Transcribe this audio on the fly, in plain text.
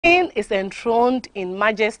King is enthroned in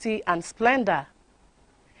majesty and splendor.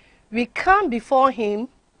 We come before him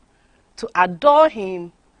to adore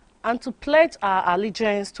him and to pledge our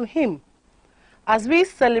allegiance to him as we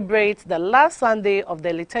celebrate the last Sunday of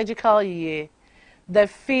the liturgical year, the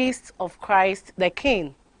feast of Christ the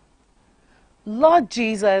King. Lord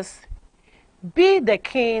Jesus, be the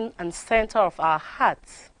King and center of our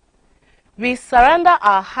hearts. We surrender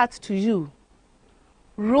our hearts to you.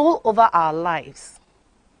 Rule over our lives.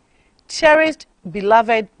 Cherished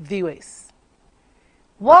beloved viewers,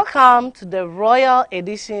 welcome to the royal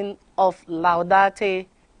edition of Laudate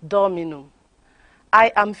Dominum.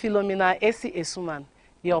 I am Philomena Esi Esuman,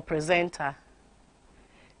 your presenter.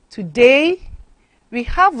 Today, we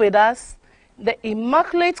have with us the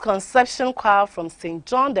Immaculate Conception Choir from St.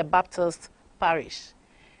 John the Baptist Parish,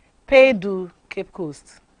 PEDU, Cape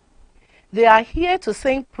Coast. They are here to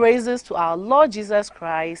sing praises to our Lord Jesus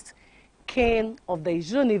Christ, King of the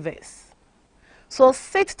universe. So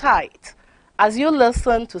sit tight as you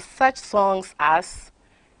listen to such songs as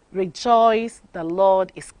Rejoice, the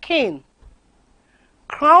Lord is King,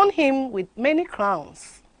 Crown him with many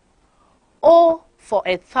crowns, Oh, for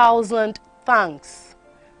 1,000 thanks,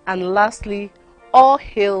 and lastly, All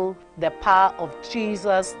hail the power of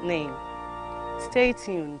Jesus' name. Stay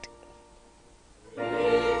tuned.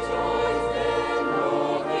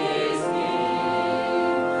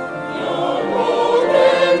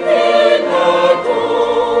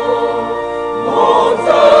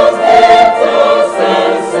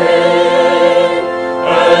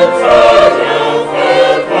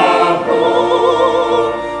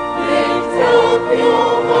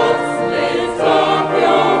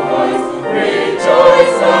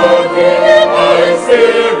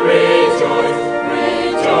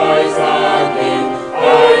 Rejoice again.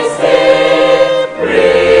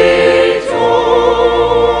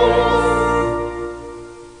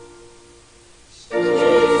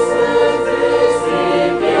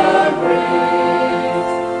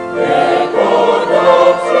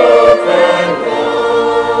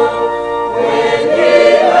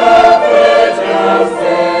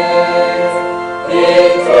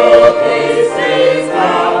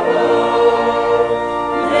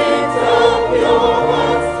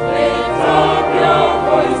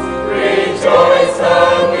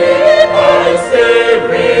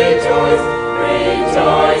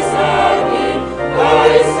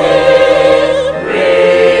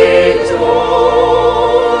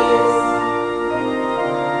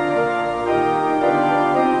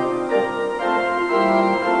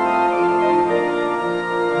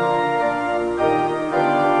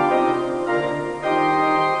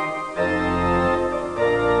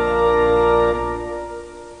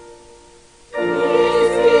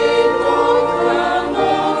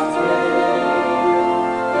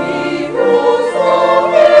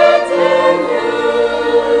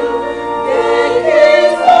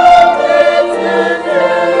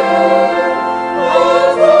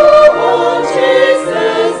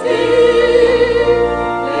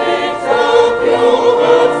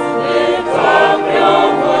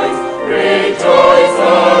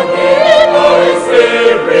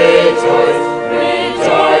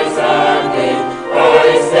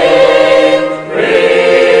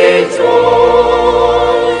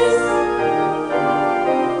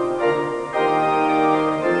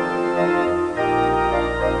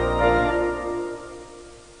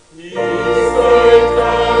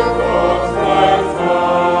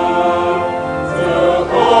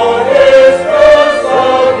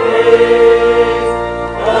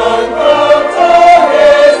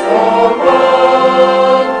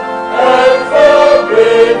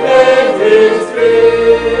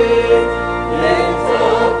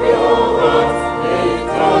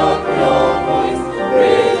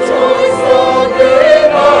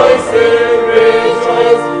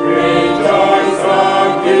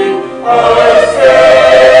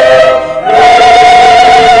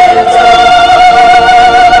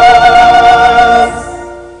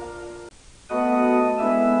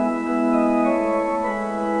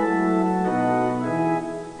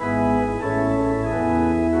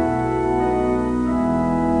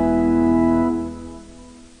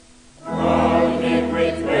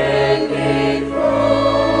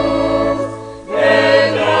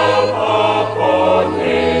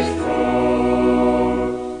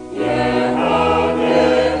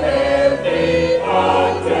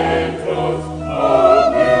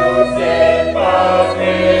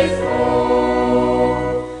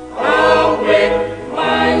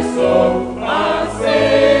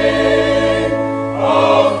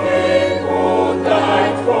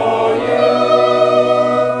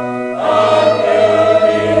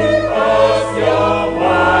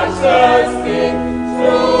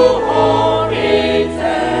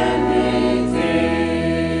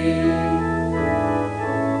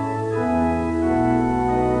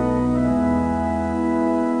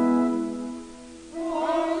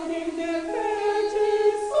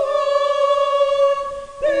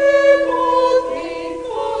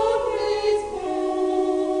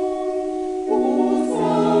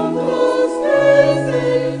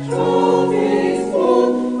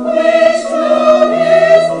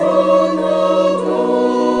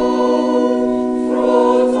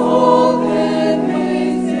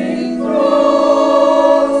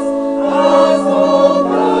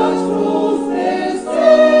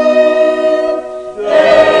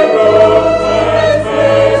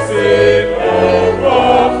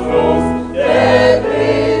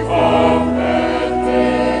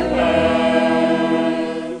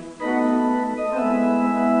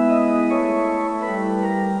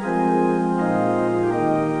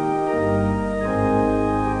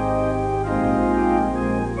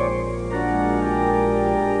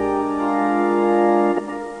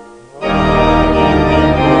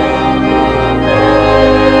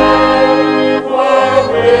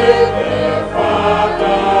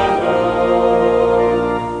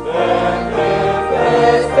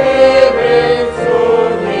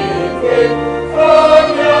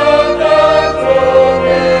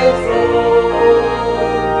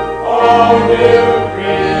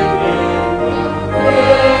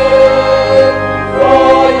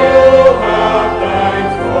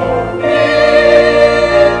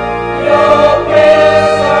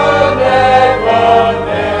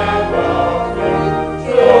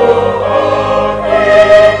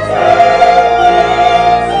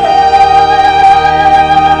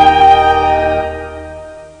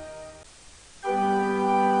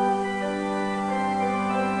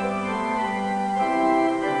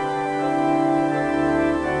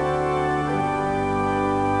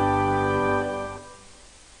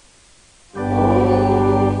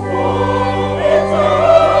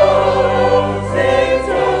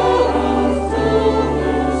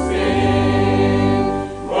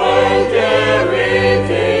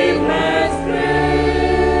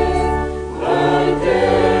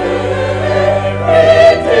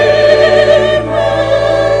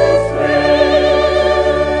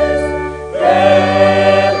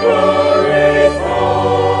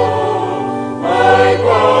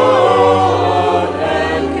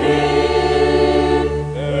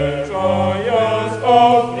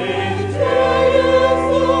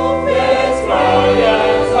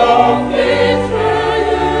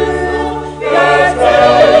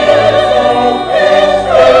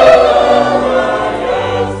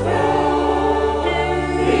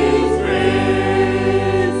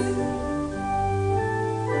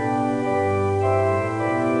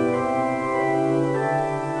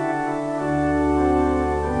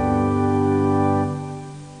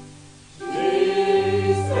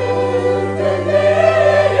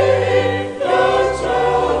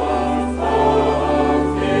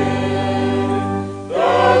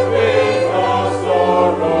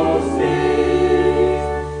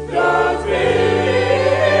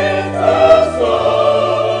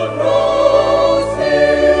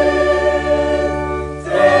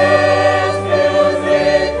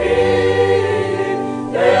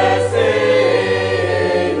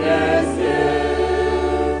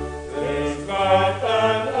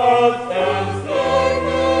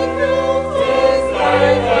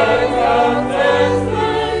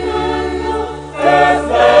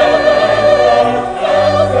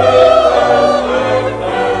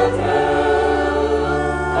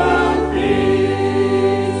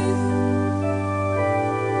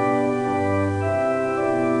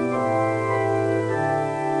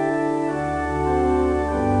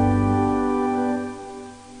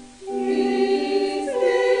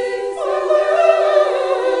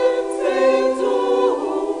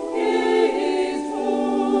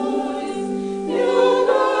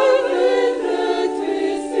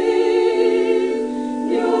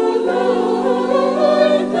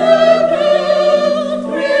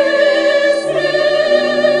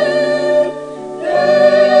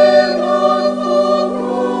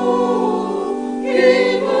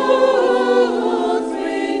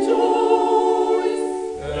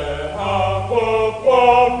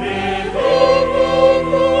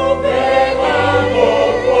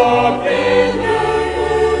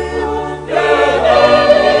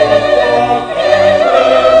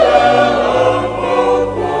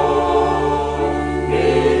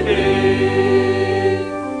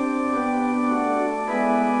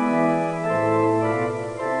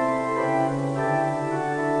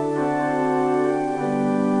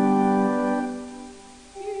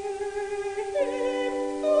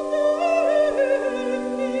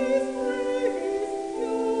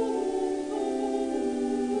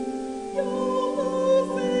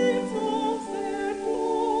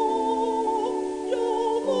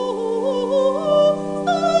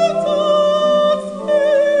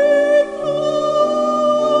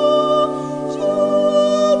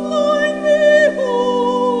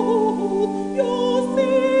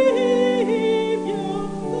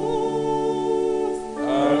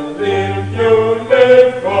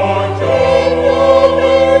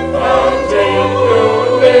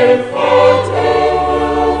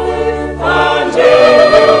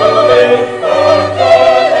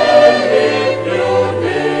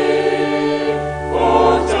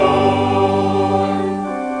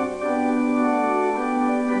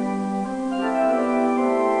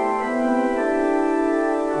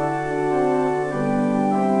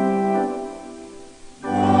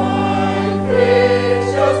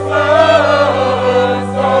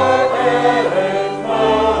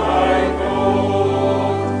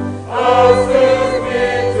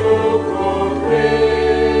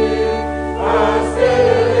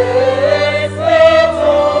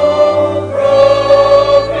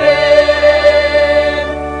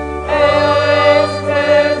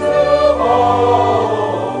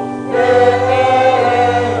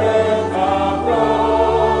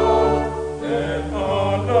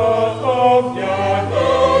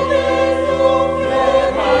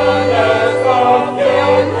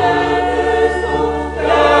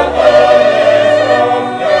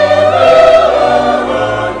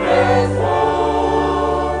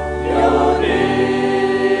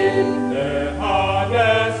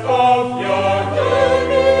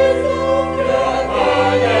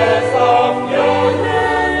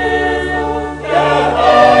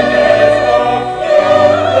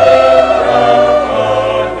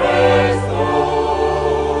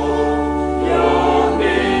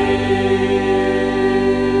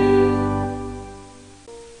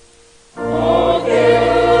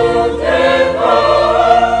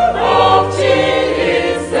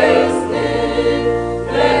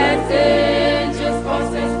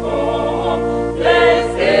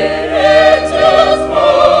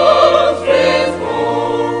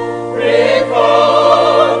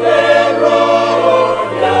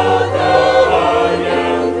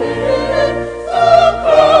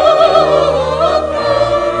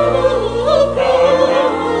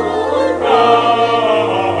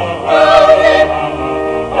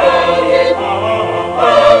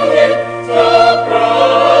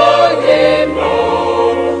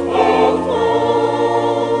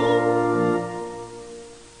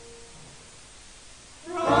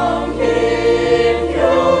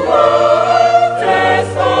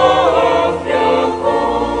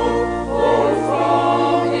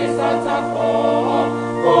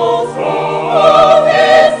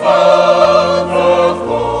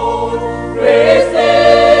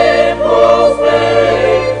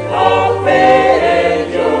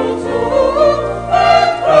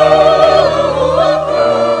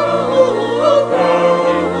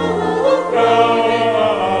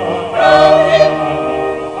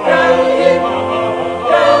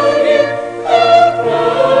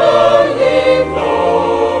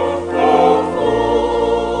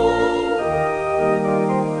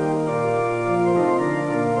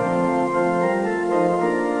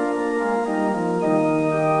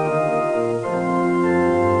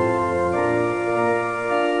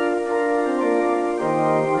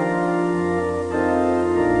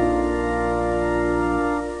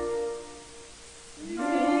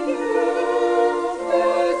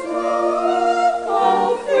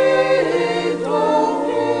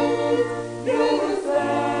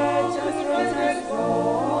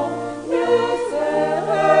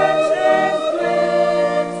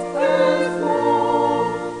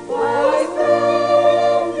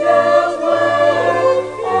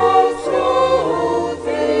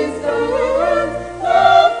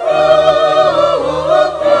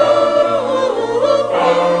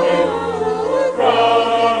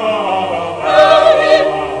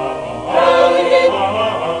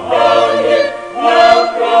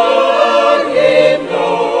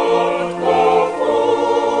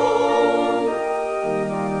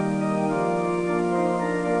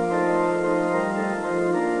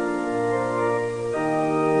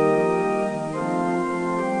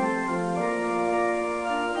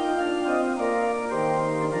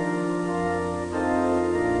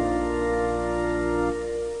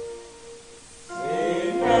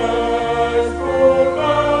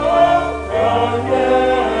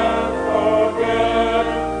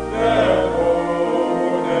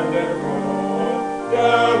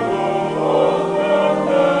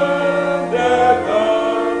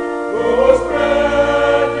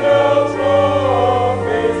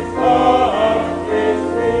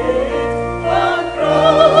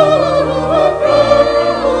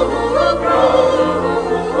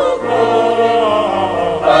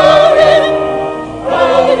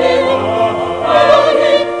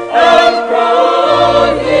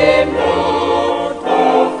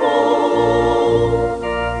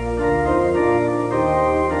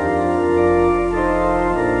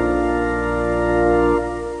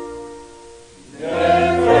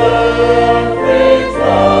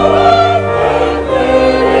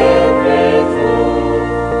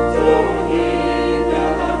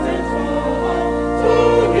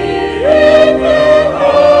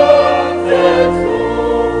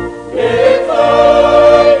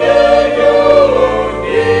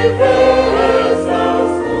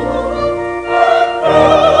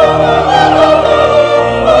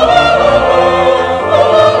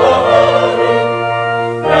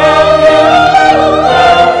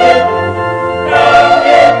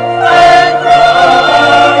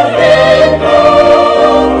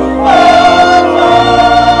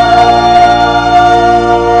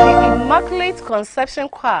 Immaculate Conception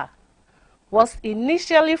Choir was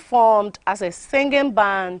initially formed as a singing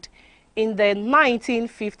band in the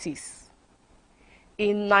 1950s.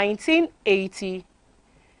 In 1980,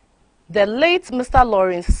 the late Mr.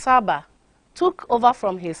 Lawrence Saba took over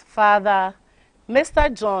from his father,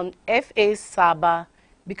 Mr. John F.A. Saba,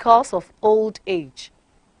 because of old age.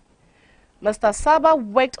 Mr. Saba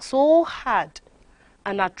worked so hard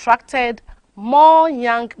and attracted more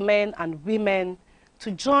young men and women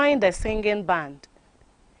to join the singing band.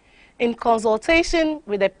 In consultation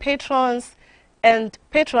with the patrons and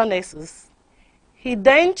patronesses, he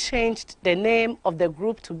then changed the name of the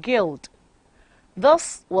group to Guild.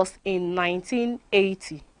 This was in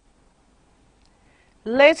 1980.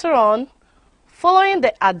 Later on, following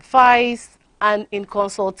the advice and in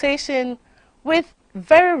consultation with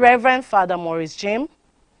Very Reverend Father Maurice Jim,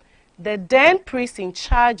 the then priest in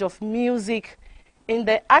charge of music in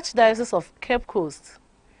the Archdiocese of Cape Coast,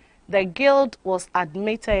 the Guild was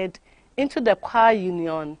admitted into the choir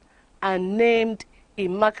union and named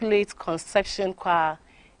Immaculate Conception Choir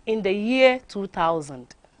in the year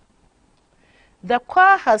 2000. The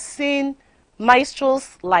choir has seen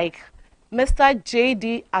maestros like Mr.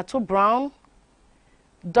 J.D. Atto Brown,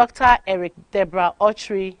 Dr. Eric Deborah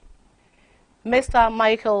Autry, Mr.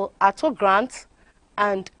 Michael Atto Grant,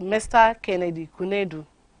 and Mr. Kennedy Kunedu.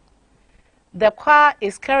 The choir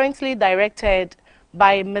is currently directed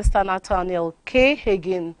by Mr. Nathaniel K.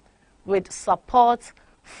 Hagen with support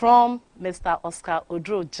from Mr. Oscar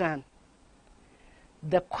Odro-Jan.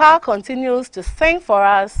 The choir continues to sing for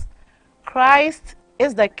us, Christ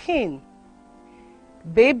is the King,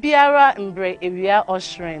 Bebiara Mbre Ewia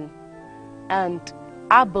Oshrin, and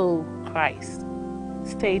Abo Christ.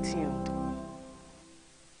 Stay tuned.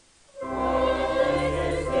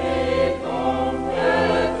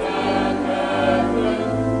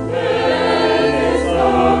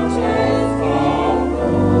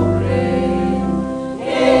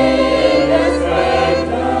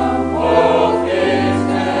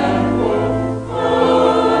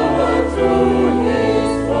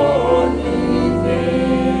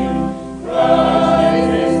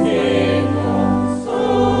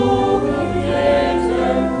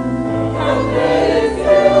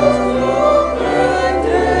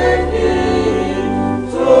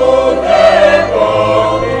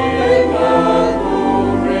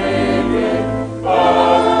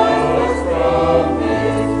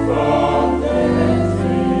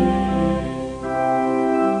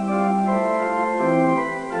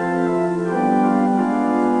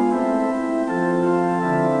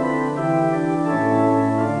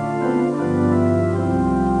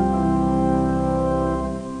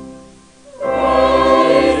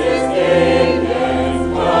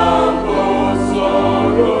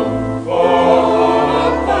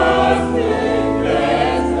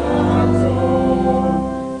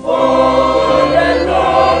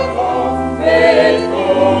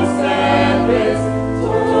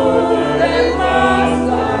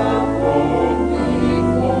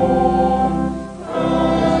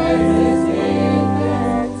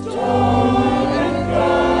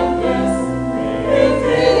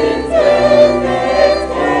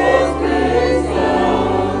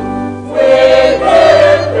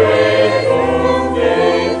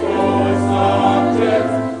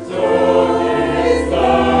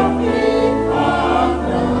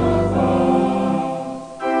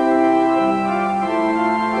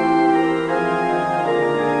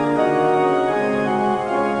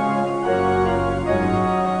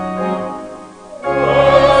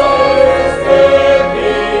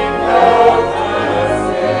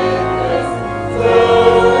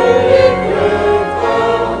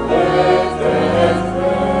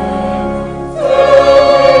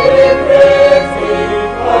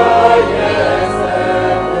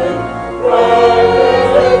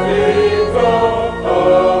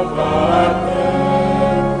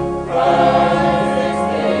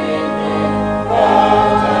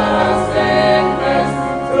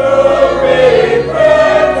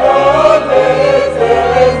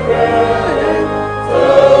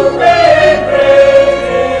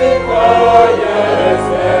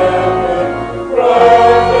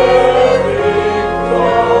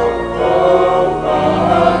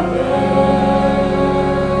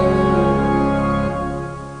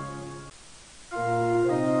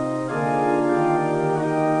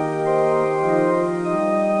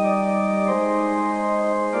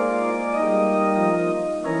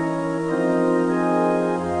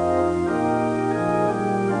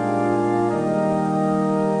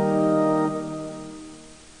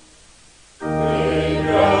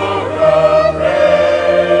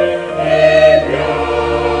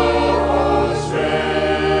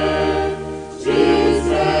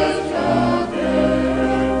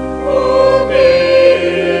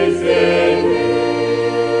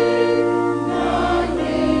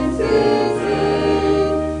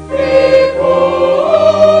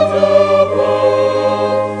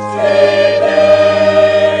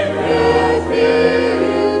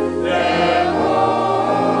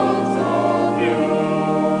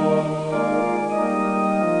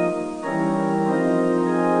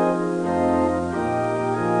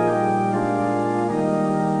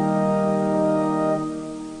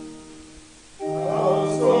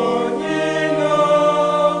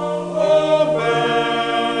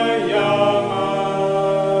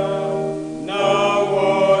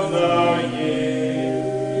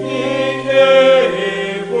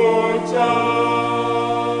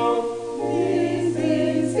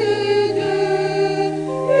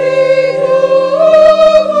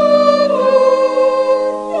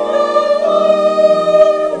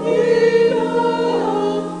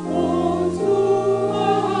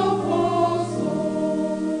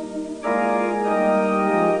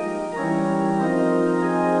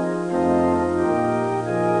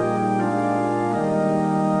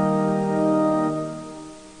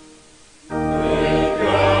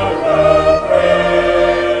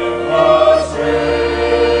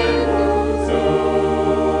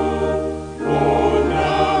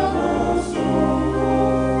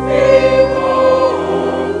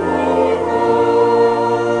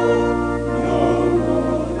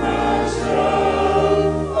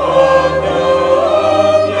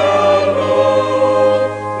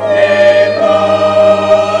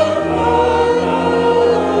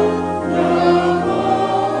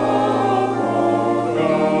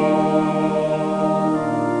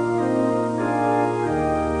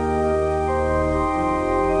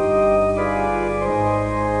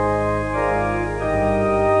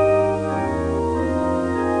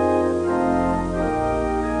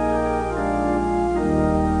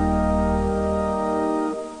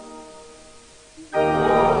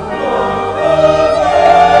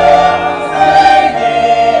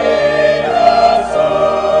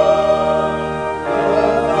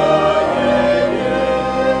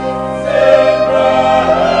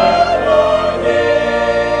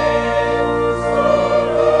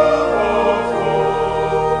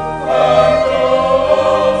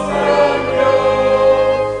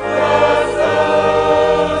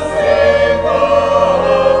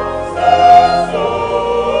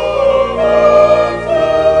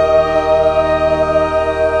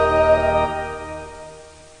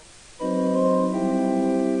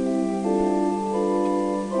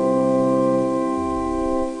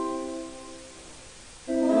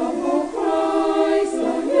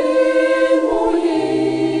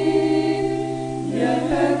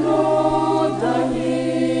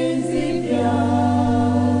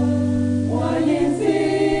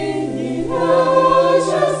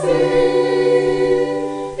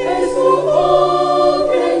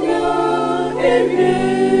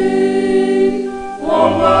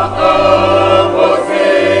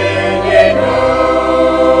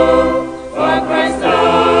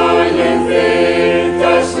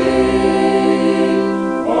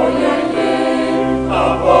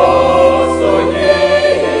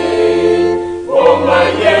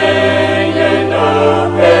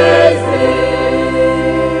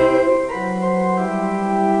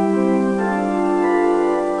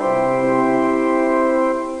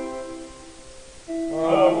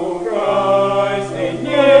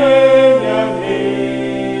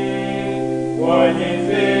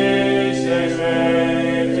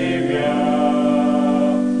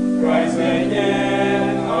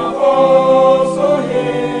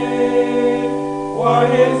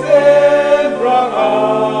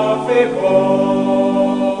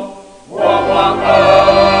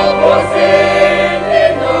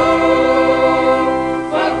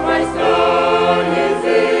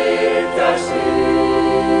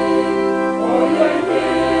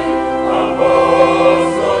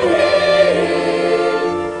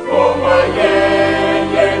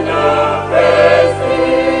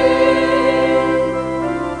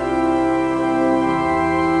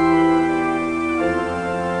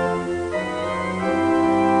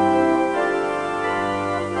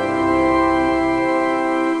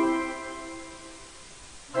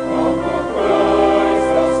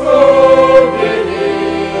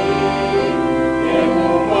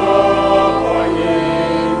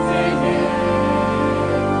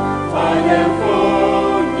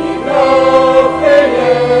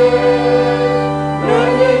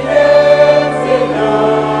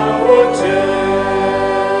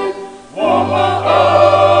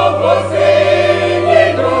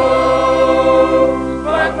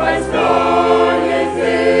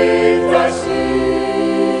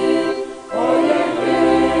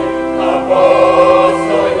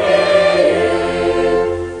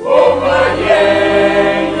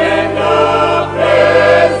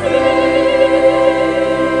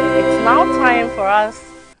 us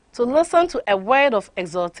to listen to a word of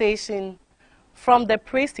exhortation from the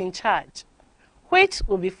priest in charge, which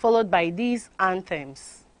will be followed by these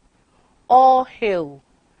anthems. All hail,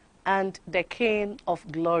 and the King of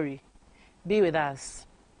glory. Be with us.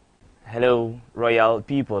 Hello, royal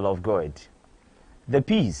people of God. The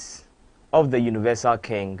peace of the universal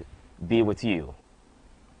King be with you.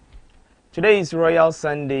 Today is Royal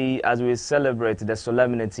Sunday as we celebrate the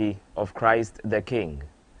solemnity of Christ the King.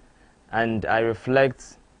 And I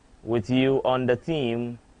reflect with you on the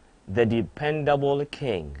theme, the dependable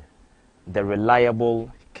King, the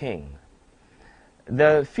reliable King.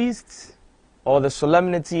 The feast or the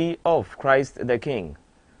solemnity of Christ the King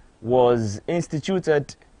was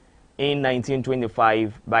instituted in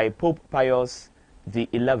 1925 by Pope Pius XI.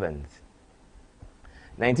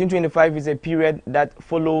 1925 is a period that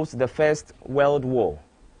follows the First World War,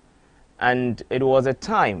 and it was a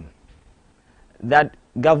time that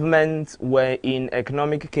governments were in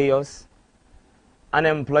economic chaos,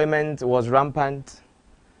 unemployment was rampant,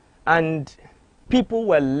 and people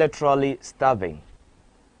were literally starving.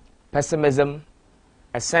 Pessimism,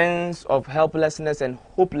 a sense of helplessness and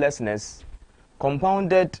hopelessness,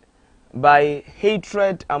 compounded by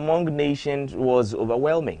hatred among nations, was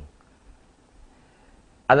overwhelming.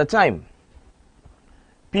 At the time,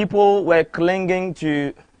 people were clinging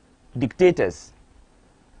to dictators,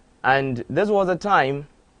 and this was a time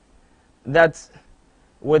that,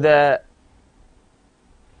 with a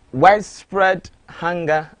widespread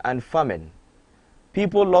hunger and famine,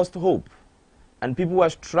 people lost hope, and people were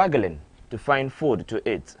struggling to find food to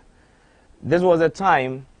eat. This was a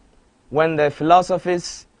time when the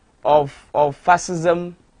philosophies of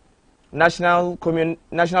fascism, National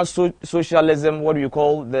Socialism, what we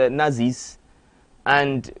call the Nazis,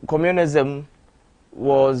 and communism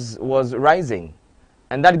was rising.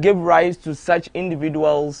 And that gave rise to such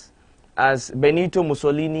individuals as Benito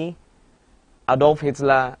Mussolini, Adolf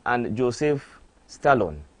Hitler, and Joseph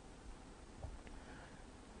Stalin.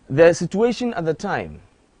 The situation at the time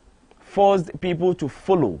forced people to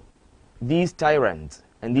follow these tyrants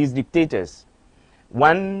and these dictators.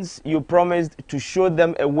 Once you promised to show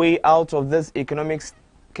them a way out of this economic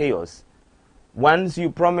chaos, once you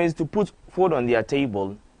promised to put food on their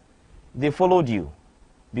table, they followed you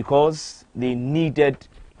because they needed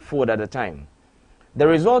food at the time. The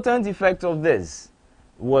resultant effect of this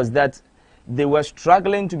was that they were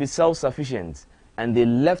struggling to be self-sufficient, and they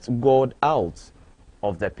left God out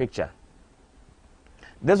of the picture.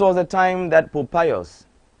 This was the time that Pope Pius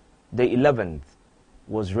XI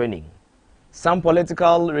was reigning. Some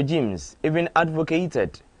political regimes even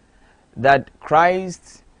advocated that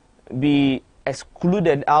Christ be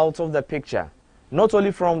excluded out of the picture, not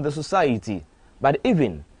only from the society, but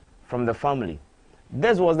even from the family.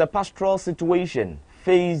 This was the pastoral situation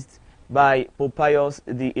faced by Pope Pius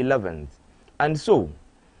XI. And so,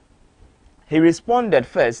 he responded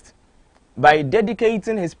first by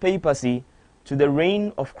dedicating his papacy to the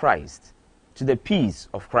reign of Christ, to the peace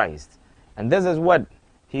of Christ. And this is what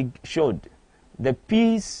he showed: the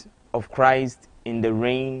peace of Christ in the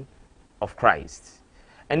reign of Christ.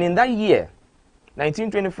 And in that year,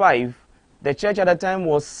 1925, the church at that time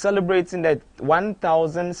was celebrating the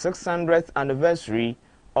 1600th anniversary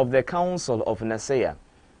of the Council of Nicaea.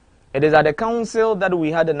 It is at the council that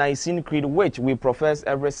we had the Nicene Creed, which we profess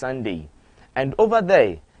every Sunday. And over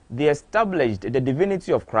there, they established the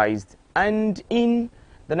divinity of Christ. And in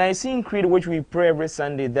the Nicene Creed, which we pray every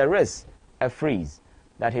Sunday, there is a phrase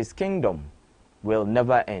that his kingdom will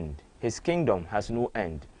never end. His kingdom has no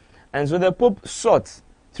end. And so the Pope sought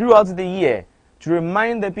throughout the year to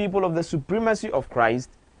remind the people of the supremacy of Christ,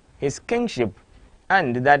 his kingship,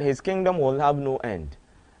 and that his kingdom will have no end.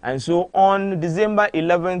 And so on December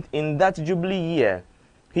 11th in that Jubilee year,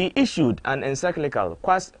 he issued an encyclical,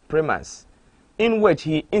 Quas Primas, in which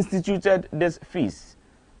he instituted this feast,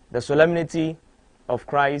 the solemnity of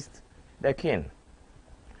Christ the King.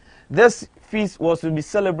 This feast was to be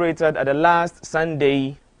celebrated at the last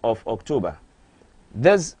Sunday of October.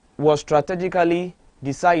 This was strategically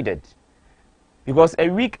decided because a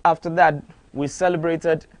week after that we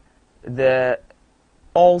celebrated the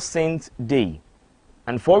All Saints' Day,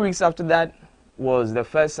 and 4 weeks after that was the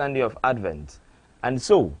first Sunday of Advent. And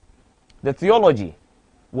so the theology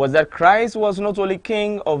was that Christ was not only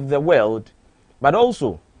King of the world, but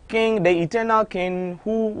also King, the eternal King,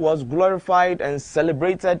 who was glorified and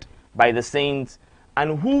celebrated by the saints,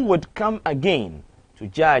 and who would come again to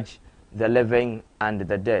judge the living and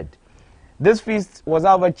the dead. This feast was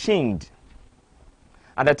however changed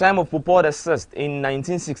at the time of Pope Paul VI in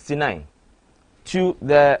 1969 to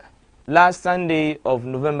the last Sunday of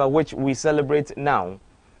November, which we celebrate now,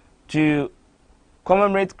 to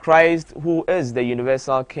commemorate Christ, who is the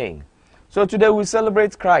universal King. So today we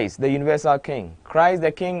celebrate Christ, the universal King. Christ,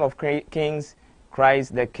 the King of kings.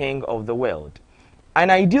 Christ, the King of the world. An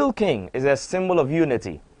ideal king is a symbol of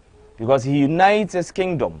unity because he unites his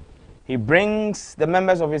kingdom. He brings the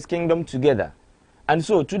members of his kingdom together. And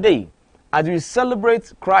so today, as we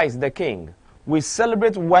celebrate Christ, the King, we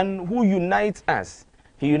celebrate one who unites us.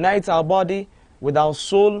 He unites our body with our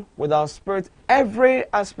soul, with our spirit, every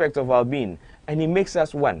aspect of our being, and he makes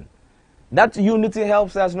us one. That unity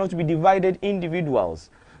helps us not to be divided individuals,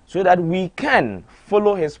 so that we can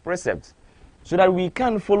follow his precepts, so that we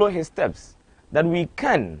can follow his steps, that we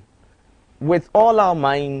can, with all our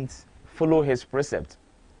minds, follow his precepts.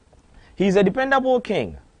 He is a dependable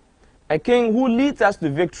king, a king who leads us to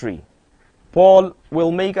victory. Paul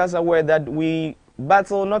will make us aware that we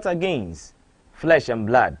battle not against flesh and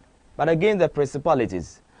blood, but against the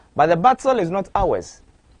principalities. But the battle is not ours.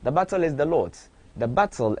 The battle is the Lord's. The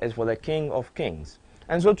battle is for the King of Kings.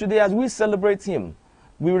 And so today, as we celebrate him,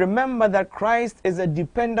 we remember that Christ is a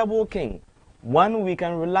dependable king, one we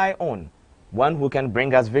can rely on, one who can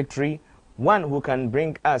bring us victory, one who can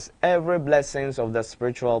bring us every blessings of the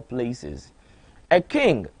spiritual places. A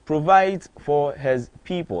king provides for his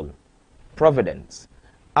people. Providence.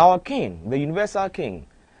 Our king, the universal king,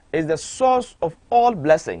 is the source of all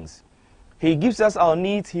blessings. He gives us our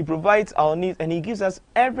needs, he provides our needs, and he gives us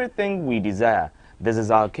everything we desire. This is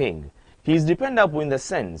our king. He is dependable in the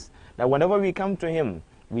sense that whenever we come to him,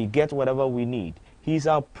 we get whatever we need. He is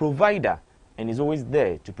our provider, and he's always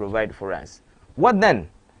there to provide for us. What then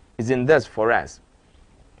is in this for us?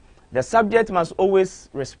 The subject must always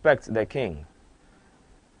respect the king.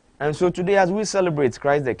 And so today, as we celebrate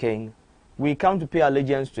Christ the King, we come to pay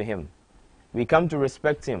allegiance to him. We come to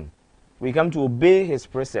respect him. We come to obey his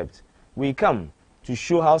precepts. We come to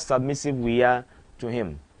show how submissive we are to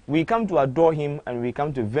him. We come to adore him, and we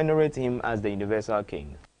come to venerate him as the universal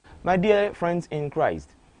king. My dear friends in Christ,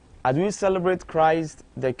 as we celebrate Christ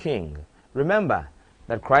the King, remember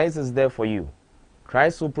that Christ is there for you.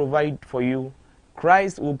 Christ will provide for you.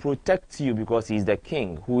 Christ will protect you because he is the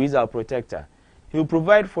King who is our protector. He will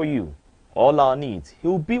provide for you all our needs. He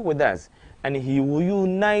will be with us, and he will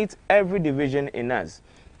unite every division in us,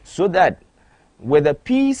 so that with a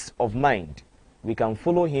peace of mind, we can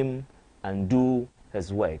follow him and do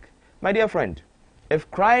his work. My dear friend, if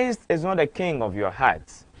Christ is not the king of your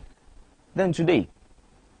heart, then today,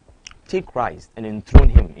 take Christ and enthrone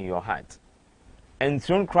him in your heart.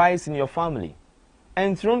 Enthrone Christ in your family.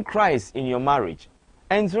 Enthrone Christ in your marriage.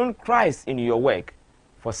 Enthrone Christ in your work,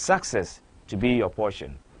 for success to be your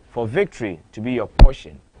portion, for victory to be your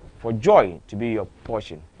portion, for joy to be your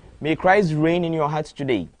portion. May Christ reign in your heart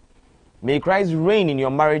today. May Christ reign in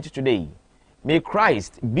your marriage today. May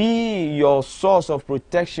Christ be your source of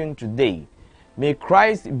protection today. May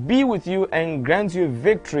Christ be with you and grant you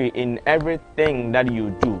victory in everything that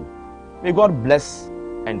you do. May God bless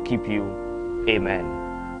and keep you. Amen.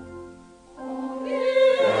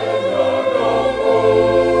 Hail the Lord of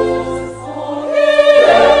hosts.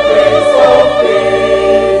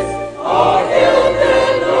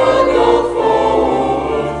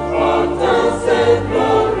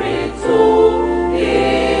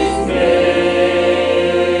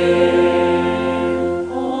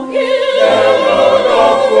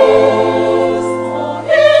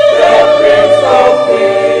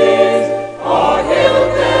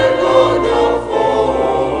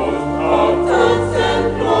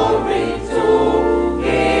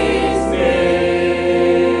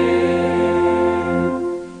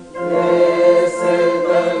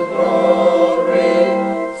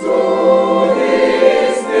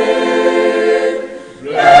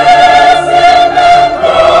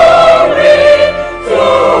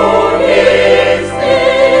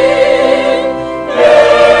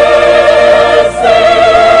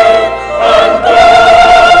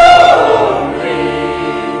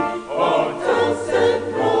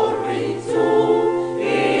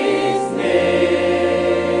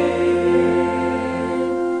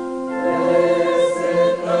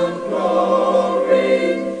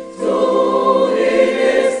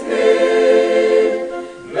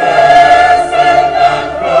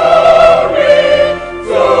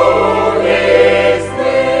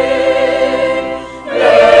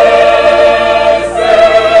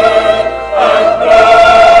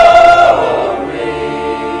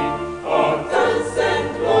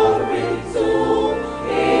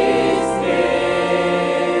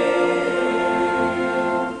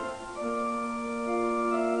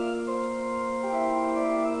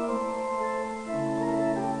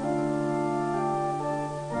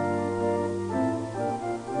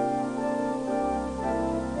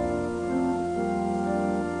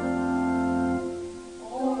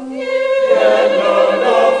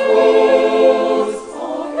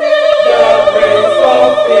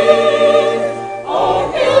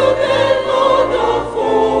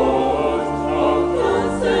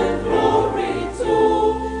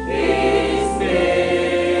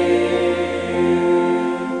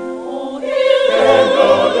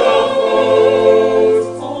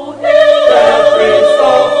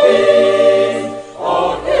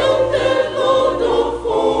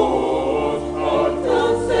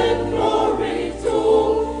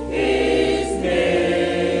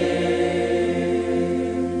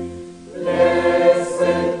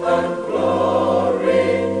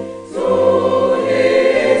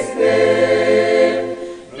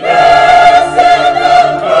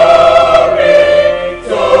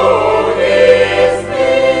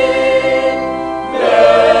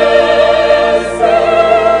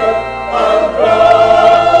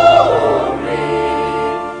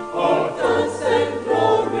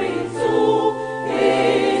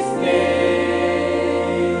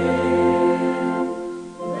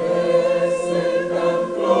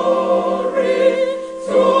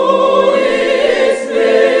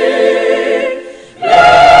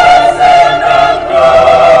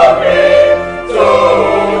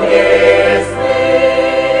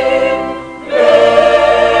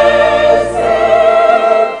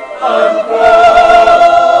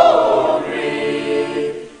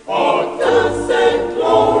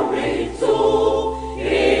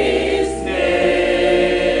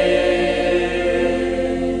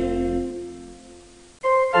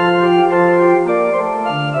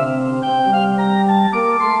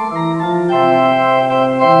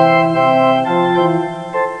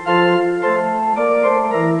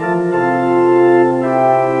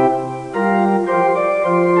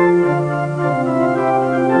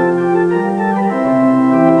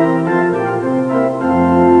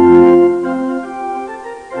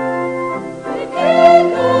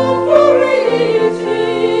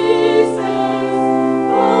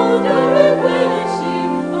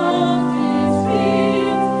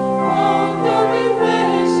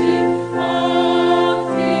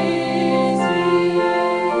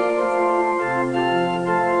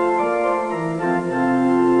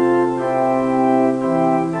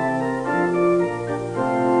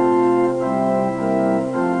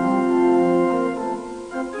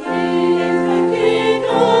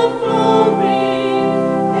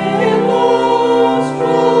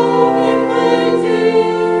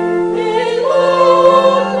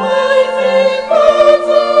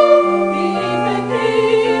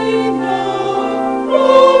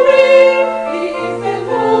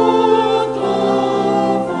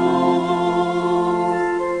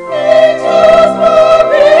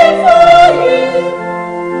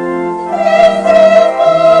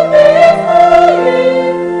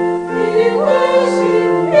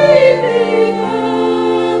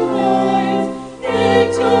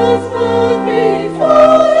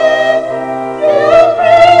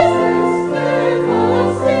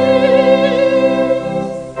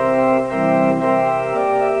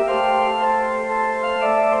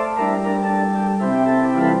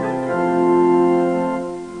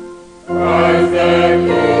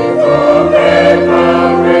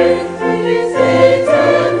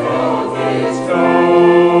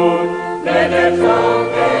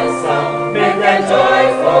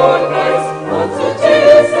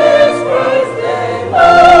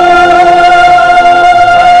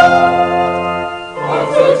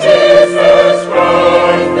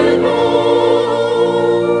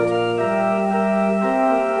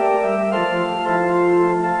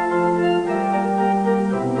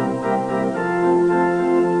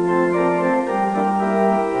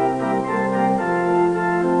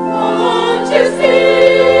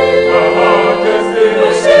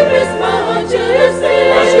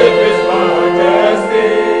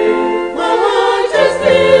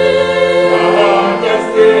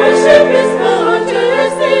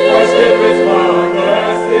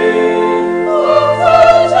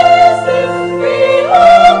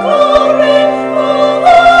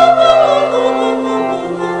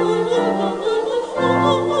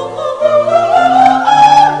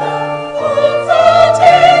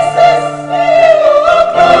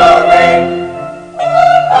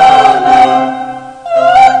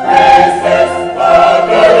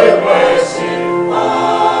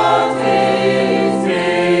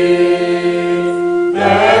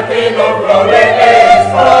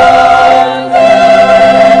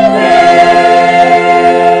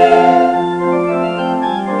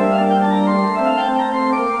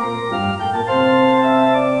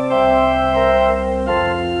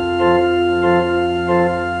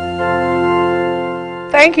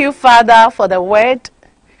 Thank you, Father, for the word.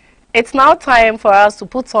 It's now time for us to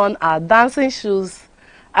put on our dancing shoes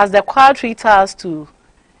as the choir treats us to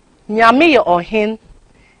Nyame ye Ohin,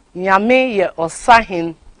 Nyame ye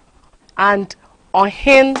Osahin, and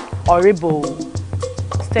Ohin Oribo.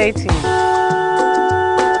 Stay tuned.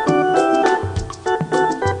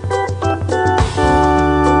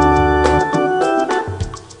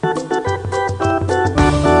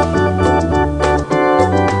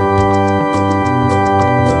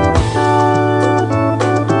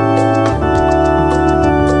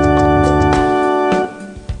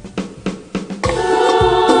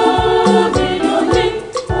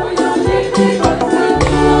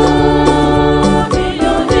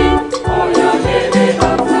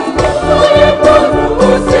 Oh,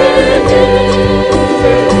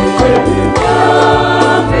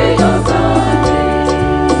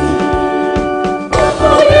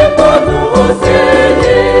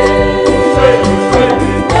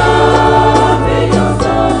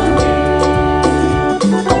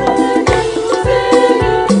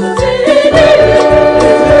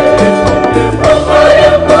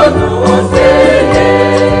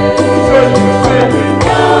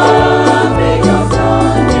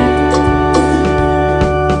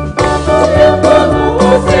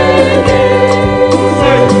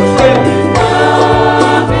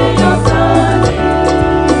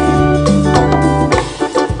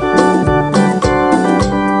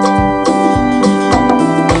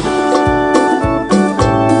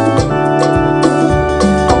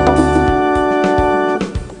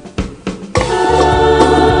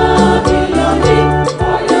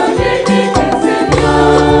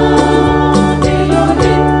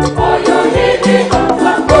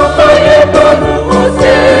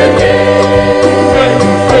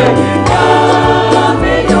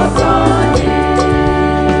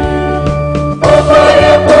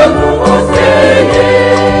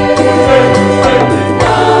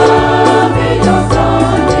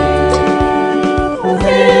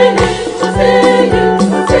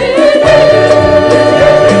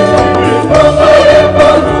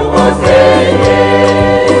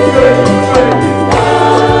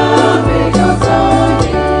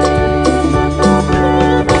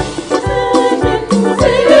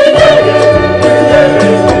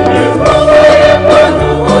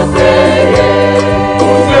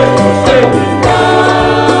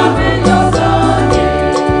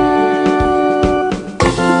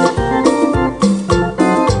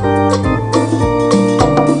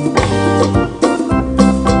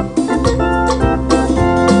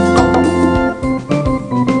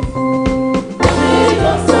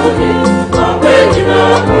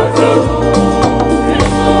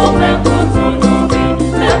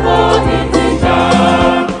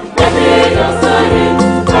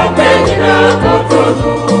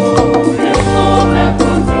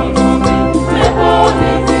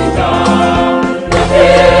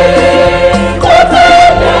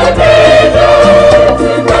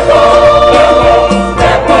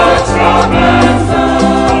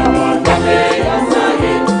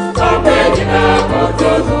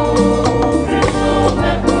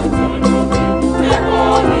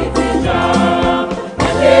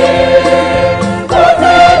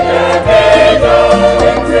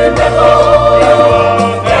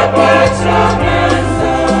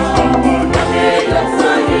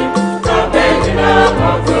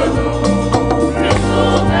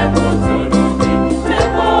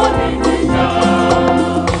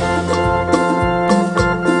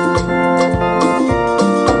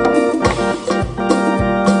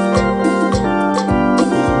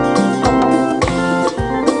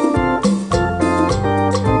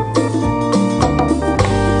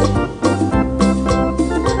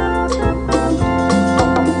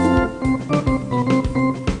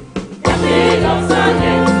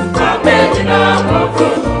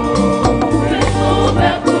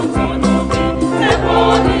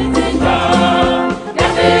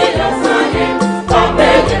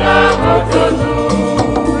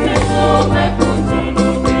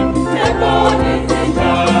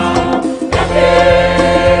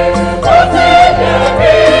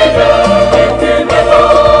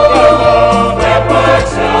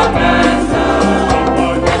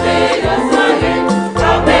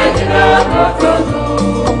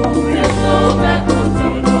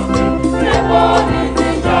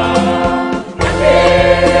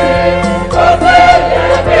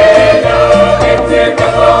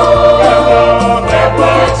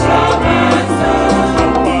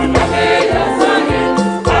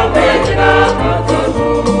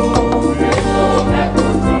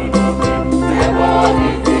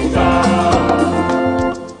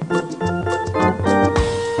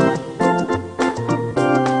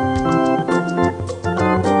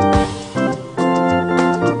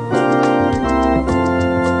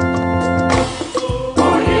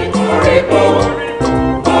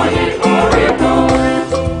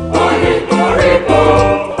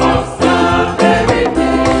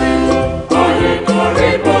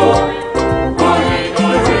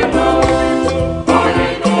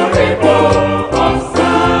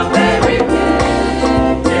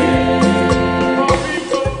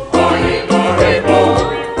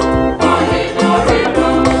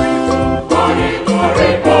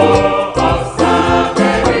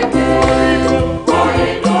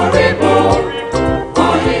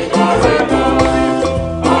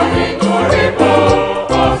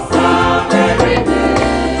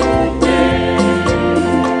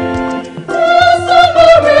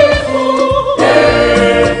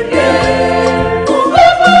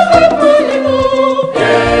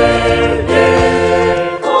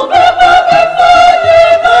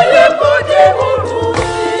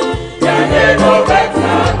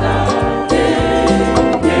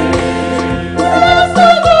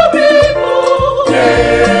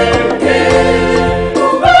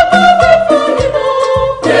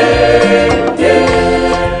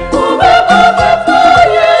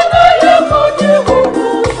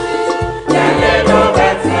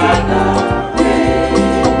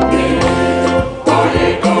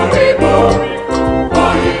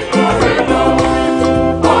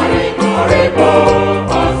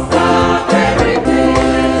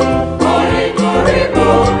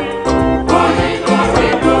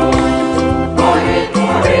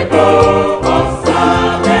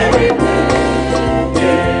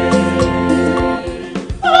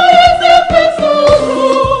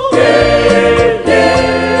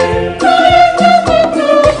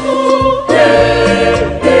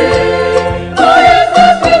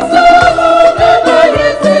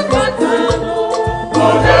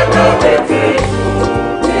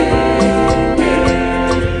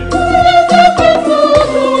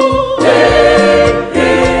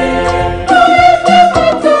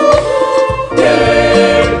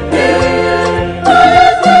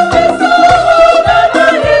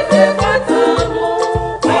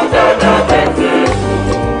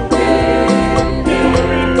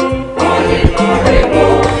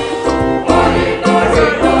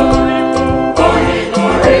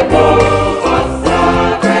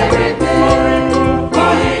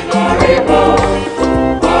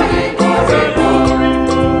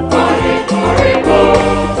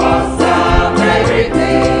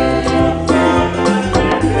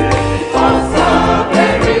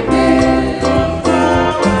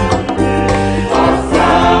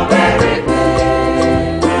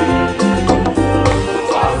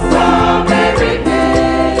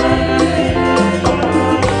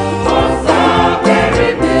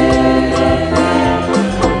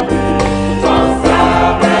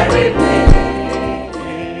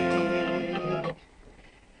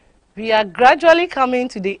 We are gradually coming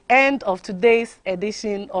to the end of today's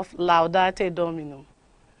edition of Laudate Dominum.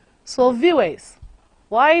 So viewers,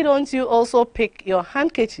 why don't you also pick your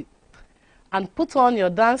handkerchief and put on your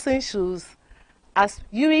dancing shoes as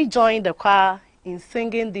you will join the choir in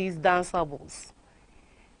singing these danceables.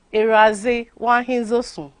 Eraze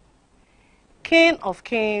Wahinzosun, King of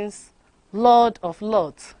Kings, Lord of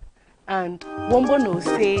Lords, and Wombo no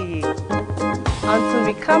Seye. Until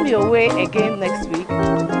we come your way again next week,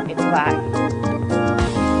 it's bye.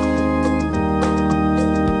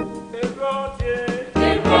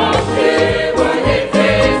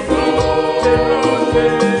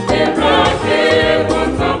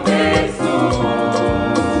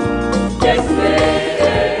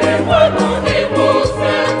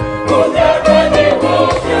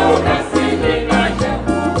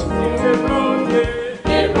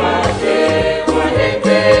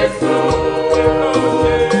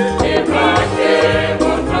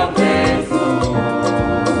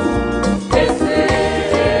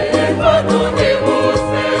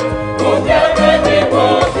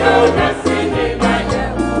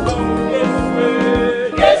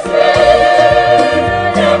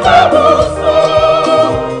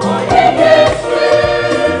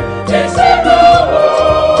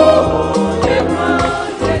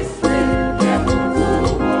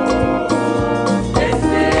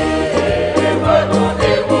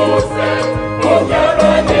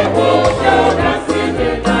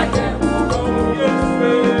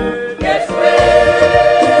 Yes,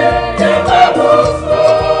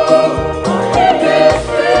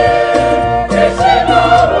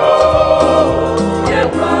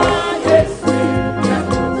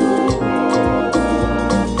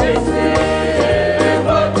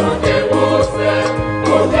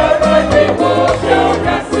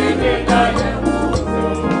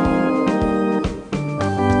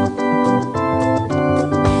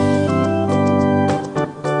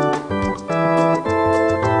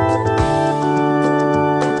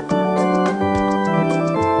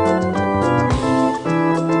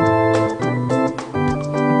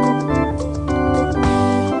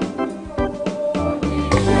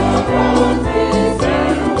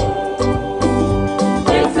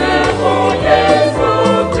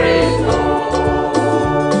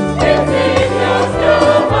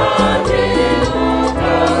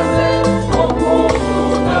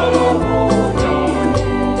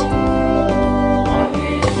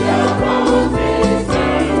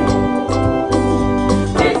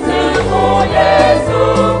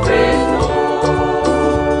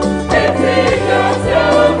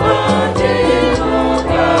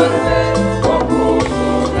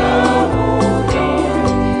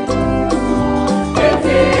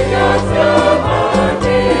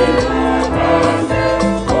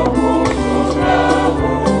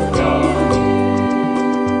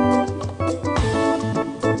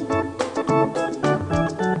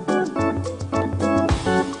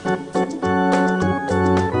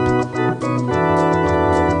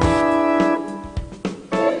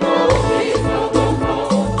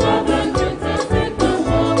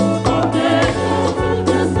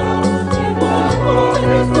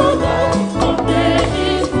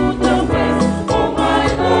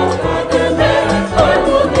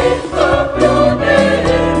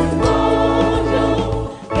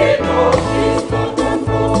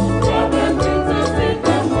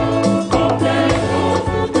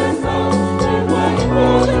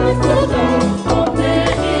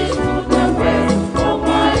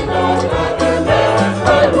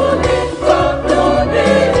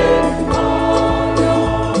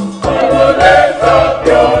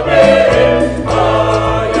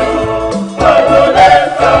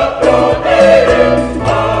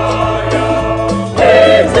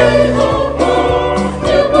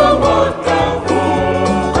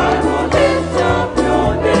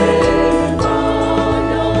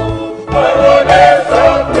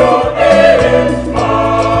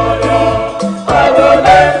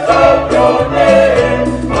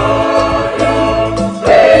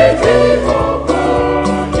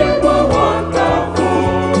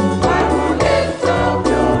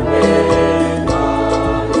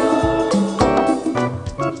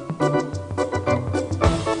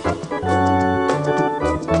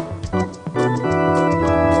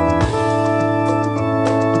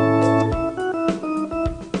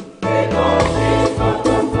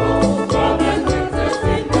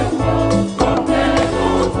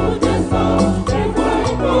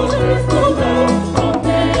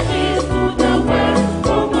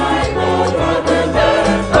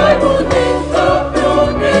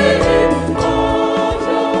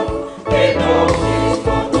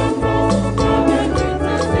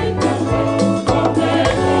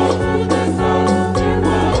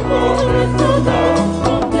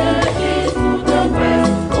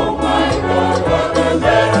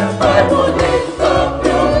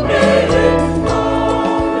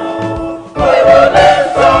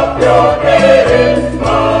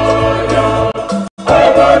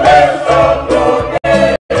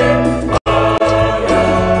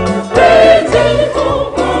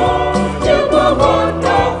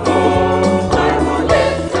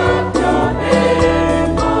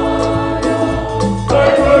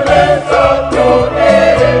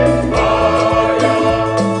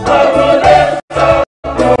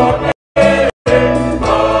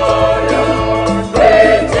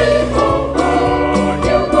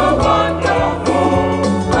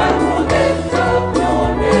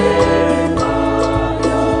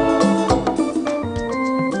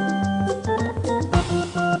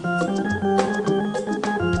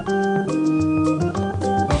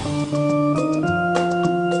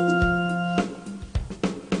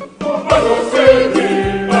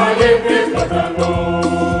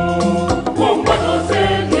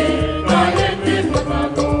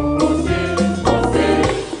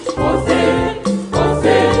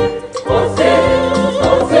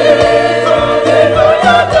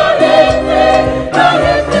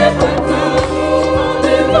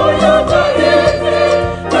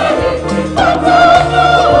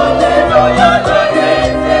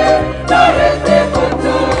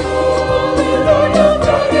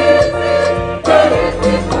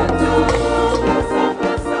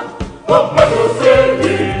 Go,